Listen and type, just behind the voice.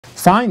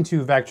Find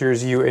two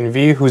vectors u and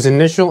v whose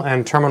initial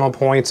and terminal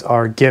points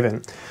are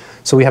given.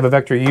 So we have a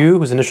vector u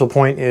whose initial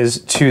point is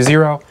 2,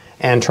 0,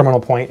 and terminal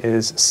point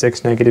is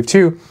 6, negative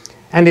 2,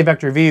 and a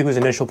vector v whose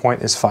initial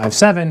point is 5,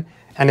 7,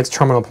 and its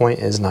terminal point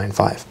is 9,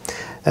 5.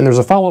 And there's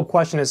a follow-up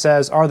question that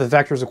says, are the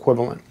vectors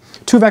equivalent?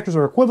 Two vectors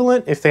are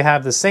equivalent if they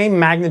have the same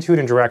magnitude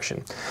and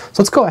direction.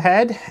 So let's go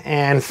ahead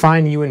and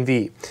find u and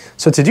v.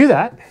 So to do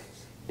that,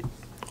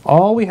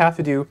 all we have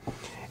to do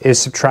is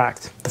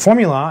subtract. The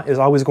formula is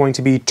always going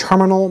to be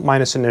terminal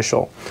minus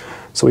initial.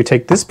 So we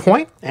take this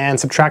point and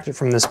subtract it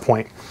from this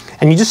point.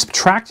 And you just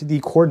subtract the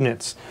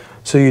coordinates.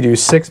 So you do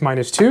 6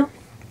 minus 2,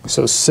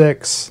 so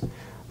 6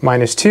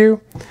 minus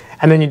 2,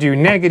 and then you do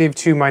negative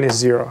 2 minus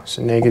 0,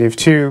 so negative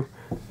 2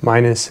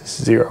 minus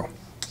 0.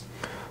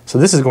 So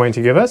this is going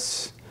to give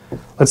us,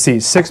 let's see,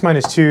 6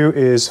 minus 2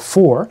 is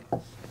 4,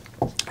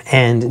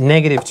 and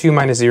negative 2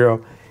 minus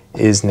 0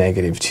 is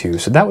negative 2.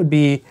 So that would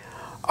be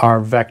our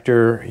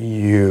vector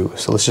u.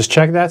 So let's just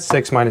check that.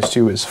 6 minus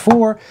 2 is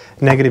 4.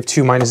 Negative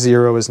 2 minus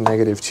 0 is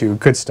negative 2.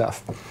 Good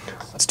stuff.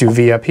 Let's do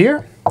v up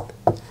here.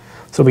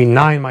 So it'll be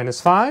 9 minus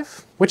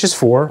 5, which is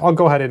 4. I'll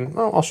go ahead and,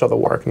 I'll show the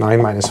work.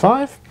 9 minus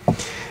 5.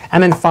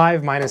 And then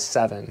 5 minus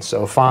 7.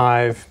 So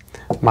 5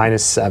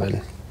 minus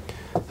 7.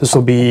 This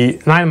will be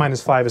 9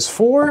 minus 5 is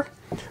 4.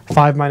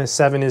 5 minus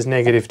 7 is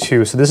negative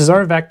 2. So this is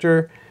our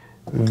vector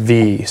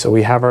v. So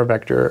we have our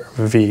vector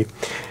v.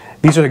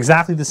 These are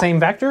exactly the same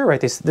vector,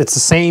 right? It's the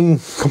same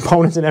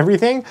components and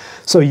everything.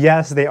 So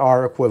yes, they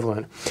are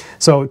equivalent.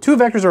 So two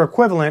vectors are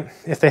equivalent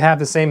if they have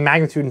the same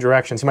magnitude and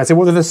directions. You might say,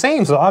 well, they're the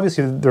same, so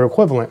obviously they're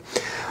equivalent.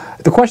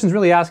 The question is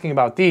really asking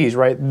about these,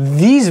 right?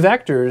 These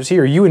vectors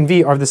here, u and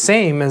v, are the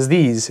same as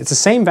these. It's the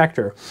same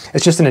vector.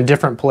 It's just in a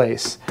different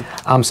place.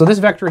 So this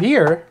vector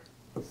here,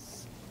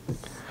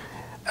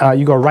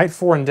 you go right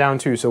 4 and down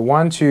 2. So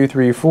 1, 2,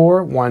 3,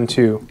 4, 1,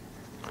 2.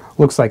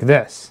 Looks like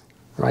this.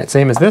 Right,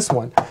 same as this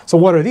one. So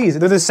what are these?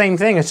 They're the same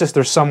thing, it's just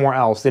they're somewhere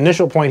else. The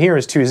initial point here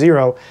is 2,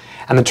 0,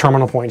 and the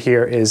terminal point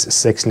here is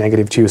 6,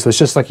 negative 2. So it's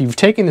just like you've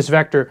taken this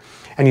vector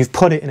and you've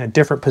put it in a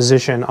different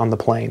position on the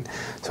plane.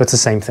 So it's the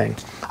same thing.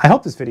 I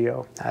hope this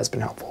video has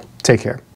been helpful. Take care.